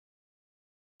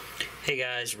Hey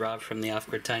guys, Rob from the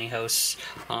Off-Grid Tiny House.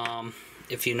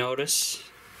 If you notice,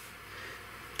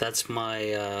 that's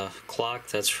my clock.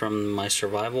 That's from my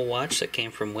survival watch that came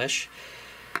from Wish.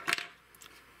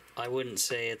 I wouldn't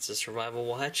say it's a survival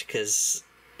watch because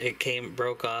it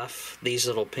broke off. These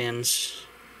little pins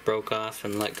broke off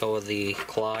and let go of the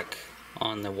clock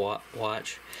on the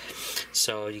watch.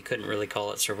 So you couldn't really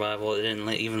call it survival. It didn't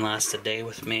even last a day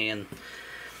with me, and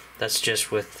that's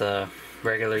just with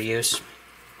regular use.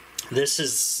 This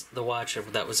is the watch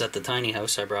that was at the tiny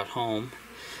house I brought home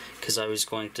because I was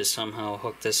going to somehow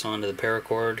hook this onto the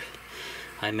paracord.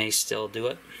 I may still do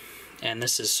it. And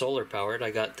this is solar powered.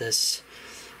 I got this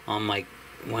on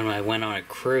when I went on a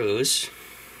cruise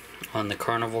on the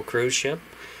Carnival cruise ship,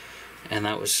 and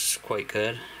that was quite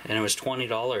good. And it was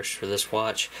 $20 for this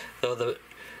watch. Though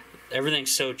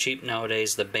everything's so cheap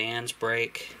nowadays, the bands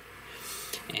break,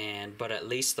 but at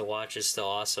least the watch is still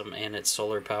awesome, and it's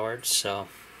solar powered, so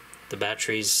the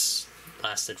batteries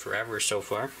lasted forever so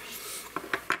far.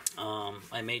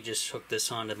 I may just hook this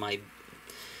onto my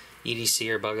EDC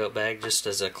or bug out bag just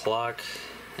as a clock,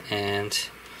 and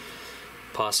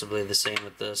possibly the same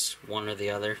with this, one or the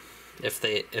other, if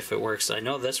it works. I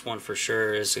know this one for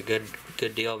sure is a good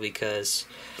deal because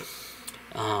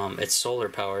it's solar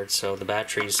powered, so the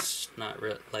battery's not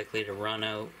likely to run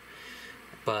out.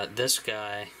 But this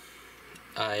guy,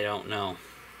 I don't know.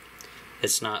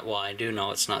 It's not, well, I do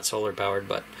know it's not solar powered,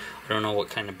 but I don't know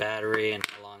what kind of battery and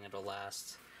how long it'll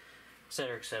last,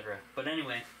 etc., etc. But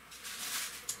anyway,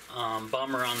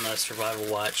 bummer on the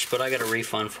survival watch, but I got a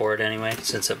refund for it anyway.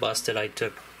 Since it busted, I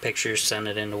took pictures, sent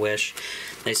it into Wish.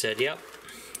 They said, yep,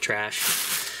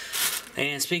 trash.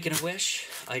 And speaking of Wish,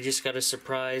 I just got a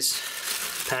surprise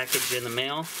package in the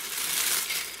mail.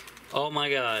 Oh my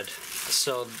god.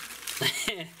 So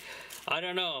I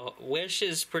don't know. Wish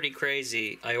is pretty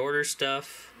crazy. I order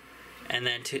stuff, and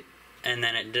then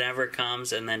it never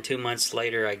comes, and then 2 months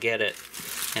later I get it,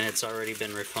 and it's already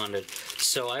been refunded.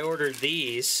 So I ordered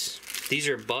these. These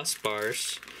are bus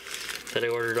bars that I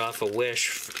ordered off of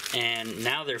Wish, and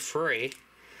now they're free.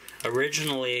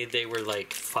 Originally they were like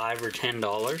 $5 or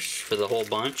 $10 for the whole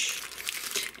bunch.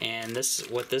 And this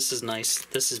is nice.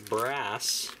 This is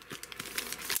brass,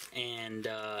 and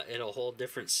it'll hold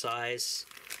different size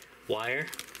wire,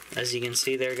 as you can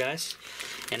see there, guys,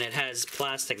 and it has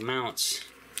plastic mounts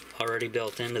already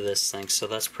built into this thing, so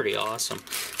that's pretty awesome.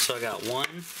 So I got 1,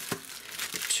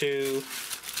 2,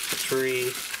 3,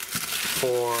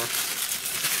 4,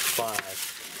 5.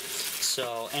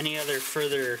 So any other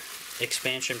further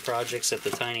expansion projects at the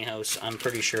tiny house, I'm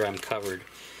pretty sure I'm covered.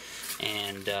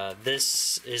 And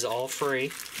this is all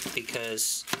free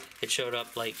because it showed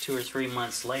up like 2 or 3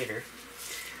 months later,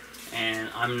 and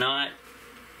I'm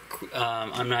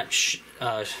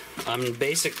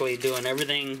basically doing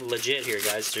everything legit here,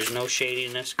 guys. There's no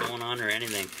shadiness going on or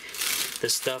anything.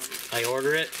 This stuff, I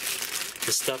order it,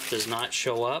 the stuff does not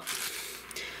show up,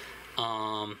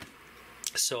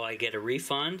 so I get a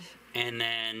refund, and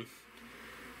then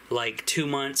like 2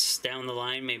 months down the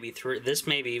line, maybe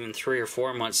maybe even 3 or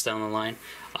 4 months down the line,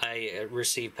 I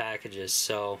receive packages.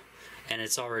 So, and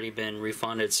it's already been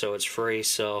refunded, so it's free.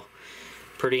 So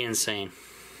pretty insane.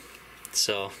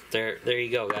 So there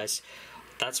you go, guys.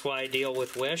 That's why I deal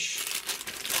with Wish.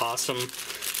 Awesome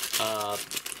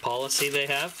policy they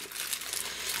have.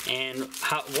 And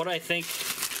what I think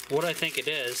it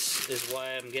is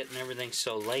why I'm getting everything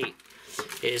so late,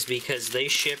 is because they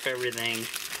ship everything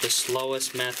the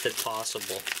slowest method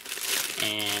possible,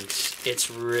 and it's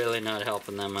really not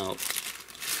helping them out.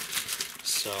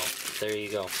 So there you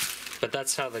go. But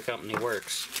that's how the company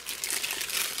works.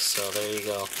 So there you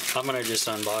go. I'm going to just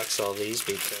unbox all these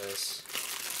because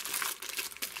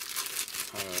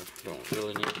I don't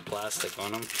really need the plastic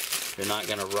on them. They're not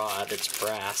going to rot. It's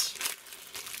brass.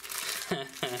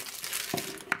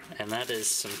 And that is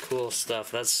some cool stuff.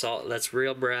 That's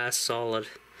real brass, solid.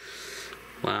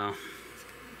 Wow.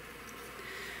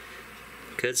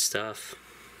 Good stuff.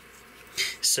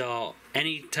 So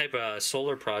any type of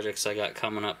solar projects I got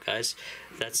coming up, guys,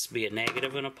 that's be a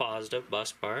negative and a positive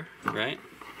bus bar, right?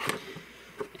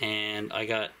 And I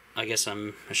guess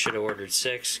I should have ordered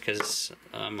 6 because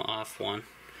I'm off one.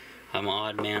 I'm an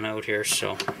odd man out here,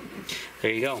 so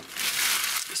there you go.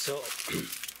 So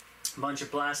a bunch of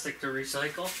plastic to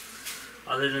recycle.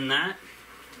 Other than that,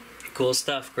 cool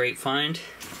stuff, great find.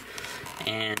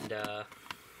 And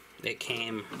it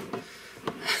came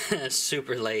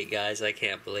super late, guys. I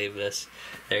can't believe this.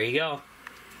 There you go.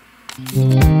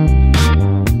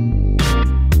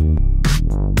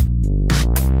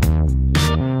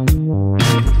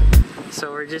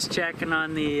 So we're just checking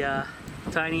on the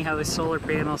tiny house solar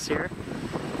panels here.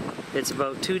 It's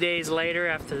about 2 days later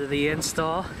after the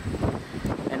install,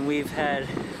 and we've had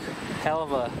hell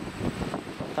of a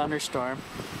thunderstorm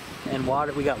and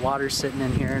water. We got water sitting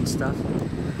in here and stuff,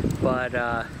 but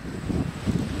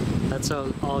that's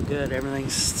all good.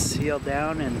 Everything's sealed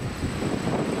down and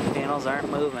panels aren't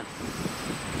moving.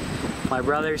 My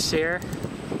brother's here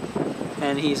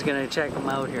and he's gonna check them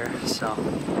out here, so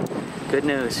good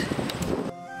news.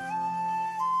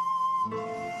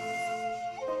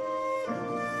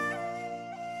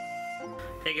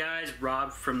 Hey guys,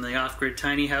 Rob from the Off-Grid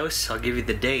Tiny House. I'll give you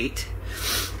the date.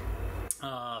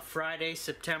 Friday,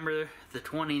 September the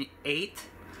 28th,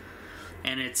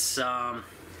 and it's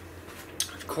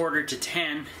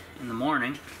 9:45 in the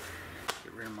morning.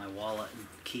 Get rid of my wallet and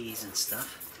keys and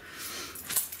stuff.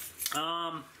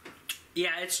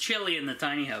 Yeah, it's chilly in the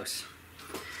tiny house.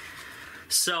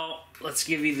 So let's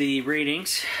give you the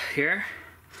readings here.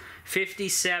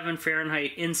 57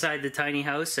 Fahrenheit inside the tiny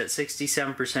house at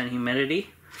 67%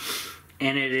 humidity,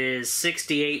 and it is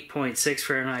 68.6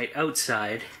 Fahrenheit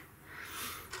outside.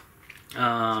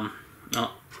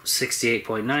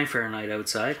 68.9 Fahrenheit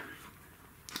outside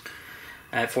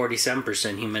at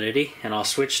 47% humidity. And I'll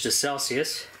switch to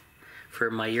Celsius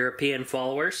for my European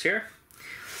followers here.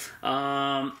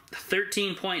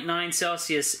 13.9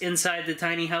 Celsius inside the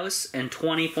tiny house and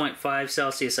 20.5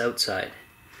 Celsius outside.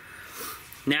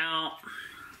 Now,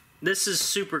 this is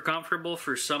super comfortable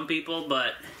for some people,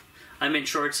 but I'm in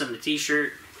shorts and a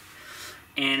t-shirt,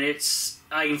 and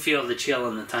I can feel the chill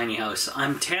in the tiny house.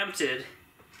 I'm tempted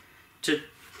to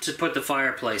put the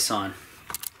fireplace on.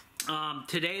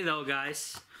 Today though,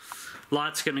 guys,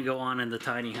 lots gonna go on in the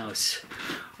tiny house.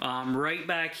 Right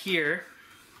back here,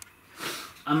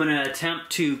 I'm gonna attempt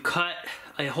to cut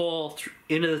a hole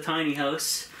into the tiny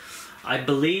house. I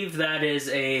believe that is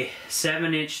a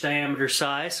 7-inch diameter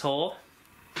size hole,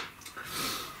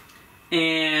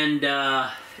 and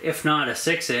if not a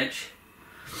 6-inch,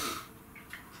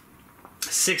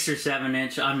 6 or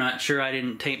 7-inch, I'm not sure, I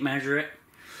didn't tape measure it,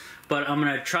 but I'm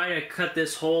gonna try to cut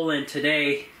this hole in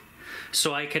today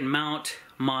so I can mount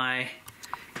my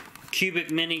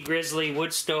Cubic Mini Grizzly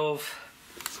wood stove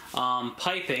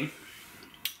piping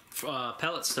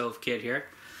pellet stove kit here,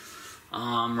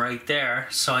 right there.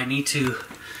 So I need to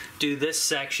do this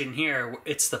section here.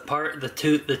 It's the part, the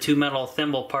two metal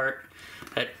thimble part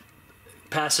that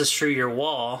passes through your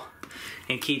wall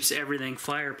and keeps everything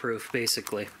fireproof,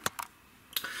 basically.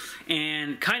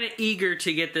 And kind of eager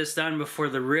to get this done before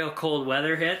the real cold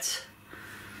weather hits.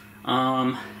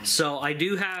 So I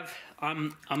do have,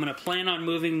 I'm gonna plan on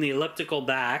moving the elliptical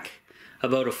back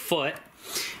about a foot,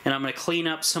 and I'm gonna clean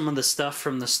up some of the stuff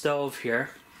from the stove here.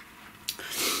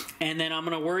 And then I'm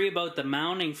gonna worry about the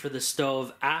mounting for the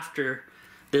stove after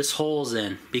this hole's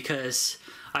in, because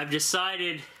I've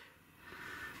decided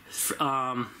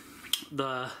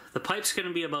the pipe's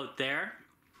gonna be about there,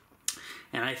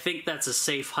 and I think that's a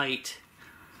safe height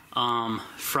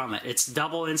from it. It's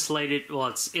double insulated, well,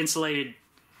 it's insulated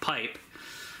pipe,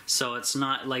 so it's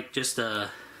not like just a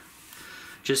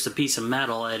piece of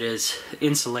metal. It is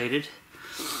insulated.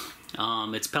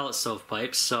 It's pellet stove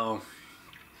pipe, so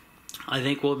I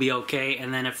think we'll be okay.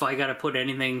 And then if I gotta put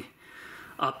anything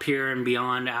up here and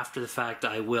beyond after the fact,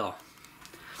 I will,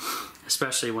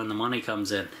 especially when the money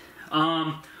comes in.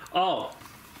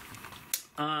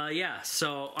 Yeah,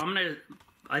 so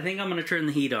I think I'm gonna turn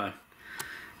the heat on,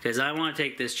 because I want to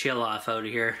take this chill off out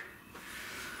of here,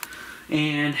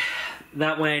 and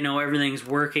that way I know everything's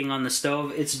working on the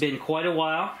stove. It's been quite a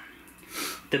while.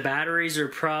 The batteries are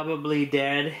probably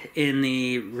dead in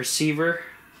the receiver,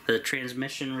 the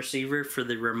transmission receiver for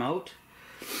the remote,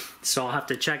 so I'll have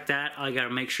to check that. I gotta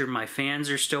make sure my fans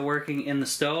are still working in the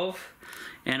stove,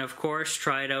 and of course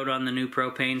try it out on the new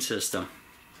propane system.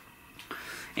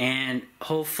 And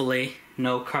hopefully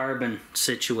no carbon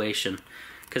situation,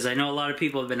 because I know a lot of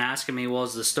people have been asking me, well,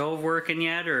 is the stove working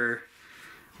yet, or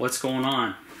what's going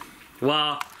on?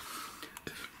 Well,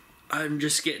 I'm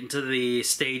just getting to the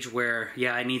stage where,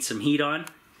 yeah, I need some heat on,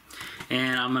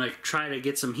 and I'm gonna try to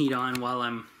get some heat on while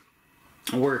I'm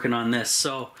working on this.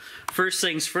 So first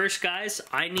things first, guys,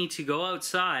 I need to go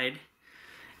outside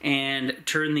and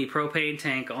turn the propane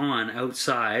tank on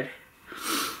outside,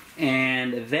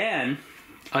 and then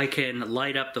I can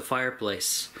light up the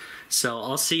fireplace. So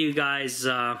I'll see you guys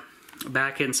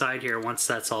back inside here once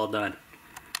that's all done.